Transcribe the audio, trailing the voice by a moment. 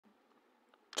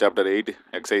Chapter 8,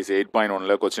 Exercise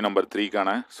 8.1 question number 3 கான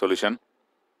solution.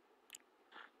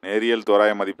 நேரியல்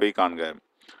தோராய மதிப்பை காண்க.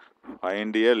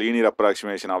 Find a linear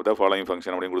approximation of the following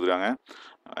function அப்படின்னு கொடுத்துருக்காங்க.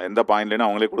 எந்த பாயிண்ட்லேன்னு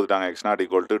அவங்களே கொடுத்துட்டாங்க. x0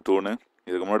 equal to 2ன்னு.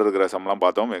 இதுக்கு முன்னாடி இருக்கிற சம்லாம்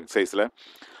பார்த்தோம் எக்ஸசைஸில்.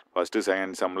 ஃபஸ்ட்டு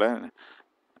செகண்ட் சம்மில்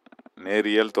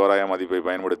நேரியல் தோராய மதிப்பை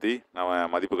பயன்படுத்தி நம்ம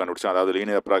மதிப்பு கண்டுபிடிச்சோம். அதாவது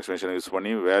லீனியர் அப்ராக்சிமேஷன் யூஸ்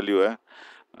பண்ணி வேல்யூவை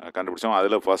கண்டுபிடிச்சோம்.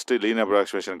 அதில் ஃபஸ்ட்டு லீனியர்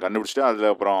அப்ராக்சிமேஷன் கண்டுபிடிச்சிட்டு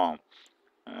அதில் அப்புறம்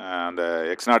அந்த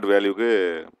x0 வேல்யூக்கு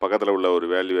பக்கத்தில் உள்ள ஒரு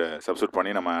வேல்யூவை சப்ஸ்டியூட்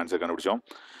பண்ணி நம்ம ஆன்சர் கண்டுபிடிச்சோம்.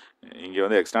 இங்கே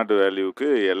வந்து x0 வேல்யூக்கு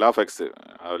L of x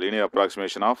linear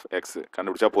approximation of X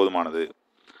கண்டுபிடிச்சா போதுமானது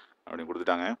அப்படின்னு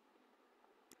கொடுத்துட்டாங்க.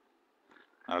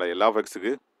 அதனால் L of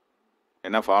xக்கு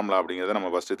என்ன ஃபார்முலா அப்படிங்கிறத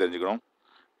நம்ம ஃபஸ்ட்டு தெரிஞ்சுக்கணும்.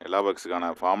 L of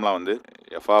xக்கான ஃபார்முலா வந்து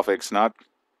f of x0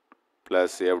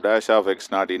 plus f dash of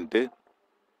x0 into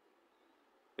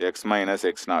x minus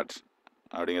x0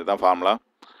 அப்படிங்கிறது தான் ஃபார்முலா.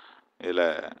 இதில்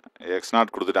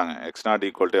x0 கொடுத்துட்டாங்க. x0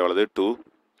 ஈக்குவல் டு எவ்வளவு 2.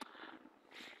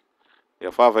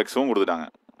 f of xவும் கொடுத்துட்டாங்க.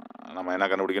 நம்ம என்ன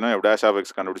கண்டுபிடிக்கணும், f dash of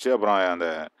x கண்டுபிடிச்சி அப்புறம் அந்த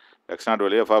x0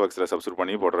 வெளியே f of xயில் சப்ஸ்டியூட்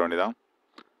பண்ணி போட்டுற வேண்டியதான்.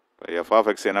 இப்போ f of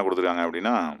x என்ன கொடுத்துருக்காங்க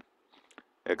அப்படின்னா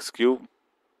x³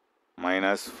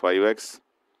 மைனஸ் 5x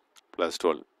ப்ளஸ்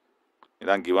 12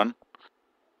 இதான் கிவன்.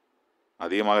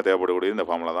 அதிகமாக தேவைப்படக்கூடியது இந்த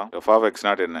ஃபார்முலா தான். f of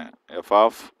x0 என்ன, f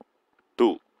of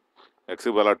 2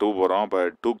 எக்ஸுக்கு பதிலாக 2 போகிறோம். இப்போ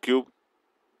 2³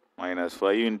 minus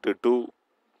 5 into 2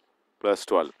 plus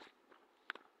 12.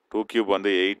 2 cube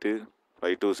வந்து 8,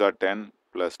 5 2s are 10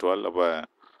 plus 12. அப்போ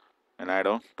என்ன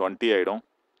ஆகிடும், 20 ஆகிடும்.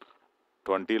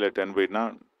 20ல் 10 போயிட்டுனா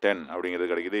 10 அப்படிங்கிறது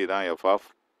கிடைக்குது. இதுதான் f of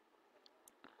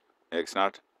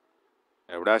x0.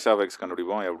 f dash of x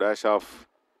கண்டுபிடிப்போம். f dash of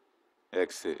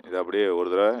x இது அப்படியே ஒரு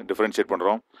தடவை டிஃப்ரென்ஷியேட்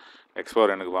பண்ணுறோம். x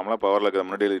பவர் எனக்கு ஃபார்முலா பவரில் இருக்கிற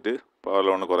முன்னாடி எழுதிட்டு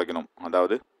பவரில் ஒன்று குறைக்கணும்.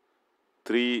 அதாவது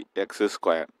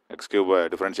 3x². x³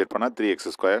 டிஃப்ரென்ஷியேட் பண்ணால்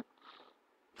 3x².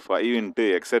 5 இன்ட்டு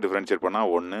எக்ஸை டிஃப்ரென்ஷியேட் பண்ணால்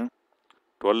 1.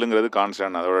 12ங்கிறது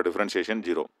கான்ஸ்டன்ட், அதோட டிஃப்ரென்ஷியேஷன்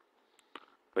 0.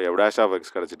 இப்போ f dash of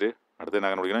x கிடச்சிட்டு அடுத்து என்ன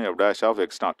கண்டுபிடிக்கணும், f dash of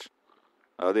x0.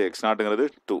 அதாவது x0ங்கிறது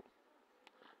 2.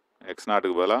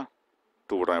 x0க்கு பதிலாக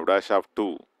 2 போடுறோம். f dash of 2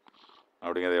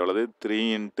 அப்படிங்கிறது எவ்வளவு 3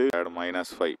 இன்ட்டு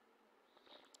மைனஸ் 5.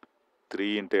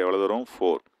 3 இன்ட்டு எவ்வளோ வரும்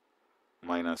 4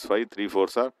 மைனஸ் 5. 3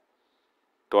 4s are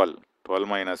 12.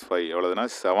 12 மைனஸ் 5 எவ்வளோதுன்னா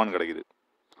 7 கிடைக்குது.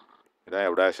 இதான்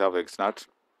f dash of x0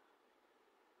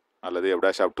 அல்லது f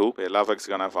dash of 2. L of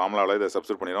xக்கான ஃபார்முலாவில் இதை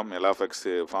சப்ஸ்டியூட் பண்ணிடும். L of x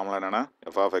ஃபார்முலா என்னென்னா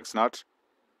f of x0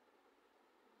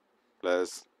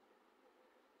 plus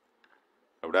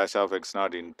f dash of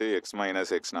x0 into x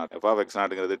minus x0. f of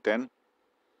x0ங்கிறது 10,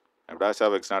 f dash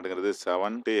of x0ங்கிறது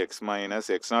 7 to x minus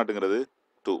x0ங்கிறது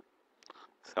 2.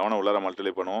 7 உள்ளார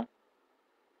multiply பண்ணுவோம்.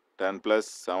 10 plus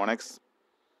 7x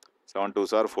 7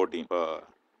 2s are 14. இப்போ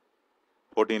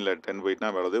 14ல் 10 போயிட்டுனா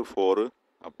எவ்வளவு 4.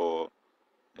 அப்போது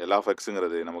L of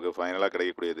xங்கிறது நமக்கு ஃபைனலாக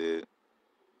கிடைக்கக்கூடியது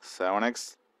 7x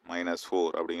minus 4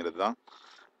 அப்படிங்கிறது தான்.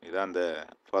 இதுதான் இந்த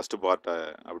ஃபஸ்ட்டு பார்ட்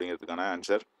அப்படிங்கிறதுக்கான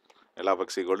answer. L of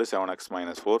x equal to 7x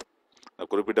minus 4. இந்த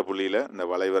குறிப்பிட்ட புள்ளியில் இந்த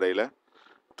வளைவரையில்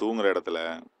 2ங்கிற இடத்துல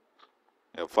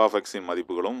f of xின்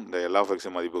மதிப்புகளும் இந்த L of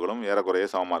xின் மதிப்புகளும்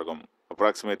ஏறக்குறைய சமமாக இருக்கும்.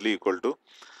 Approximately equal to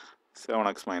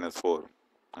 7x minus 4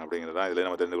 அப்படிங்கிறது தான் இதில்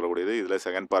நம்ம தெரிந்து கொள்ளக்கூடியது. இதில்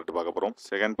செகண்ட் பார்ட் பார்க்க போகிறோம்.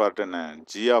 செகண்ட் பார்ட் என்ன,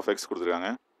 g of x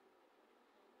கொடுத்துருக்காங்க.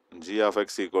 g of x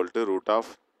equal to root of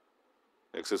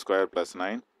x² plus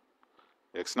 9.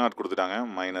 x0 கொடுத்துட்டாங்க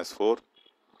மைனஸ் 4.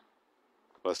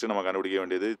 ஃபஸ்ட்டு நம்ம கண்டுபிடிக்க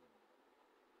வேண்டியது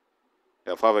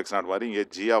f of x0 மாதிரி இங்கே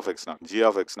g of x0. g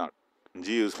of x0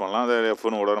 g use பண்ணலாம், அதை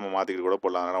எஃப்னு கூட நம்ம மாற்றிக்கிட்டு கூட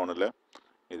போடலாம், அதனால் ஒன்றும் இல்லை.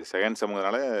 இது செகண்ட்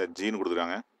சம்முங்கிறதுனால ஜின்னு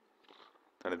கொடுத்துருக்காங்க.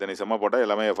 தனித்தனி செம்மாக போட்டால்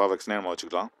எல்லாமே f of xனே நம்ம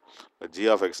வச்சுக்கலாம். g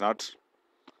of x0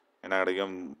 என்ன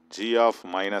கிடைக்கும், g of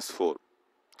மைனஸ் 4.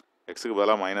 எக்ஸுக்கு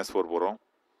பதிலாக மைனஸ் 4 போடுறோம்.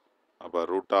 அப்போ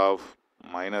root of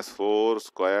minus 4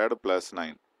 squared plus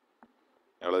 9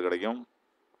 எவ்வளோ கிடைக்கும்,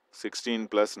 16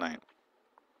 ப்ளஸ் 9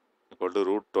 ஈக்குவல் டு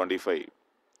ரூட் 25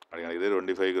 அப்படி கிடைக்குது.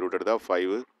 25க்கு ரூட் எடுத்தால்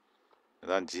 5.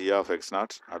 இதுதான் g of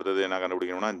x0. அடுத்தது என்ன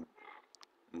கண்டுபிடிக்கணும்னா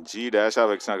g dash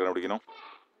of x0 கண்டுபிடிக்கணும்.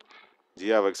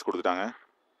 g of x கொடுத்துட்டாங்க.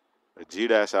 g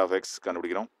dash of x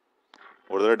கண்டுபிடிக்கணும்.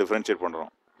 ஒரு தடவை டிஃப்ரென்ஷியேட்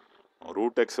பண்ணுறோம்.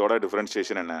 ரூட் எக்ஸோட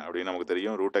டிஃப்ரென்ஷியேஷன் என்ன அப்படின்னு நமக்கு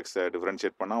தெரியும். ரூட் எக்ஸை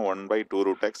டிஃப்ரென்ஷியேட் பண்ணால் 1/2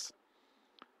 ரூட் எக்ஸ்.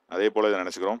 அதே போல் இதை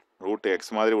நினச்சிக்கிறோம். ரூட் எக்ஸ்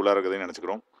மாதிரி உள்ளே இருக்கிறதையும்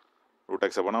நினச்சிக்கிறோம். ரூட்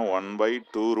எக்ஸை பண்ணால்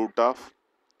 1/2 root of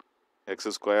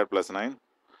x² plus 9.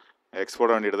 X போட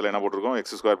வேண்டிய இடத்துல என்ன போட்டிருக்கோம்,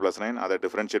 x² ப்ளஸ் 9. அதை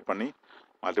டிஃப்ரென்ஷியேட் பண்ணி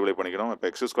மல்டிப்ளை பண்ணிக்கணும்.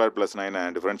 இப்போ x² ப்ளஸ் 9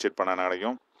 டிஃப்ரென்ஷியேட் பண்ணால் என்ன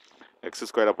கிடைக்கும்,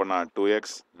 x² பண்ணால் 2x,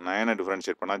 9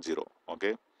 டிஃப்ரென்ஷியேட் பண்ணால் 0.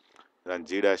 ஓகே, இதான்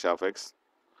g dash of x.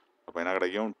 அப்போ என்ன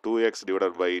கிடைக்கும், 2x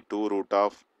divided by 2 root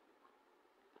of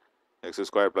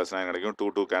x² plus 9 கிடைக்கும். 2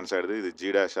 2 கேன்சல் ஆகிடுது. இது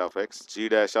g dash of x. g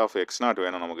dash of x0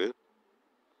 வேணும் நமக்கு.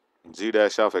 g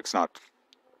dash of x0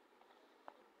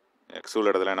 x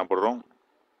உள்ள இடத்துல என்ன போடுறோம்,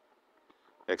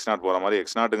 எக்ஸ் நாட் போகிற மாதிரி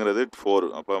எக்ஸ் நாட்டுங்கிறது 4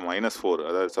 அப்போ -4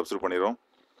 அதாவது சப்ஸ்டியூட் பண்ணிடுறோம்.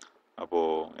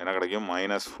 அப்போது என்ன கிடைக்கும்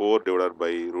 -4 டிவைடட்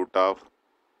பை ரூட் ஆஃப்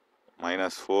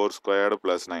 -4²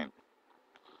 + 9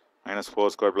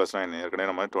 -4² + 9 ஏற்கனவே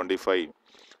நம்ம 25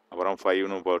 அப்புறம்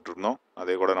 5னு போட்டிருந்தோம்.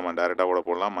 அதே கூட நம்ம டேரெக்டாக கூட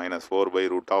போடலாம்.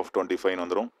 -4/√25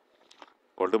 வந்துடும்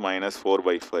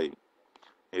 -4/5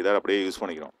 இதை அப்படியே யூஸ்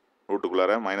பண்ணிக்கிறோம்.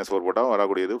 ரூட்டுக்குள்ளார -4 போட்டால்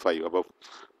வரக்கூடியது 5. அப்போ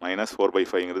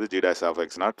 -4/5ங்கிறது g dash of x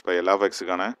not. இப்போ L of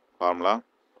எக்ஸுக்கான formula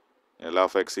L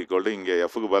of X equal to இங்கே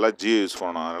எஃப்க்கு பதிலாக ஜி யூஸ்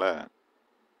பண்ணணும். அதனால்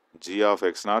g of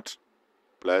x not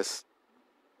plus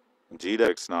g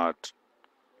dash x not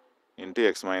into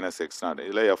x minus X not.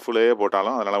 இதில் எஃப்லேயே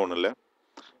போட்டாலும் அதனால் ஒன்றும் இல்லை.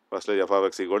 ஃபஸ்ட்டில் F of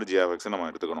X equal G of X நம்ம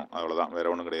எடுத்துக்கணும். அவ்வளோதான், வேறு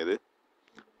ஒன்றும் கிடையாது.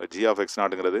 இப்போ G of X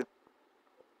நாட்டுங்கிறது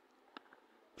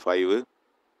 5,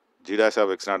 G dash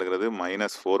of X நாட்டுங்கிறது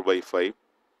 -4/5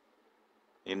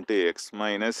 into X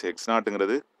minus X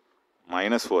நாட்டுங்கிறது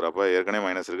 -4. அப்போ ஏற்கனவே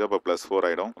மைனஸ் இருக்குது, அப்போ +4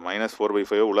 ஆகிடும்.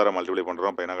 -4/5 உள்ளார மல்டிப்ளை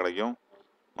பண்ணுறோம். அப்போ என்ன கிடைக்கும்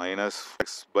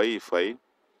 -x/5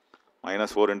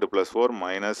 -4 இன்ட்டு +4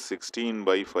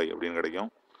 -16/5 அப்படின்னு கிடைக்கும்.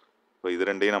 இப்போ இது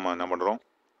ரெண்டையும் நம்ம என்ன பண்ணுறோம்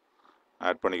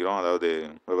ஆட் பண்ணிக்கிறோம். அதாவது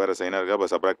வேறு சைனாக இருக்கா, அப்போ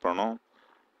சப்ராக்ட் பண்ணணும்.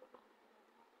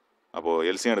 அப்போது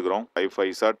எல்சியம் எடுக்கிறோம். 5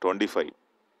 5s are 25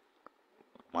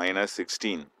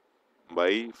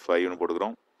 -16/5னு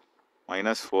போட்டுக்கிறோம்.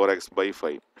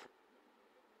 -4x/5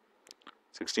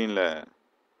 16ல்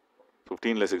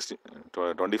 15ல் 16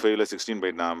 25ல் 16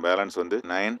 போயிட்டு நான் பேலன்ஸ் வந்து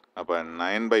 9. அப்போ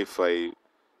 9/5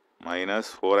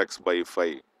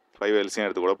 -4x/5 5 எல்சியம்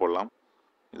எடுத்து கூட போடலாம்.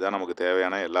 இதுதான் நமக்கு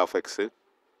தேவையான L of x,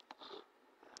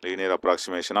 linear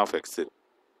approximation of x,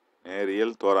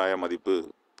 நேரியல் தோராய மதிப்பு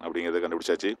அப்படிங்கிறத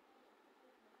கண்டுபிடிச்சாச்சு.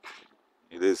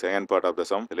 இது second part of the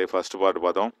some. இதிலே ஃபர்ஸ்ட் பார்ட்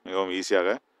பார்த்தோம், மிகவும் ஈஸியாக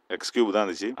x³ தான்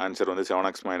இருந்துச்சு. ஆன்சர் வந்து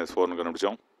 7x - 4னு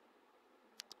கண்டுபிடிச்சோம்.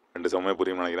 2 சம்மே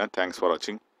புரியும்னு நினைக்கிறேன். தேங்க்ஸ் ஃபார்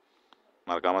வாட்சிங்.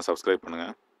 மறக்காமல் சப்ஸ்கிரைப்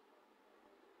பண்ணுங்கள்.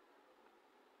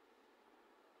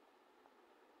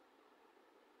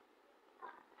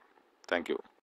 தேங்க்யூ.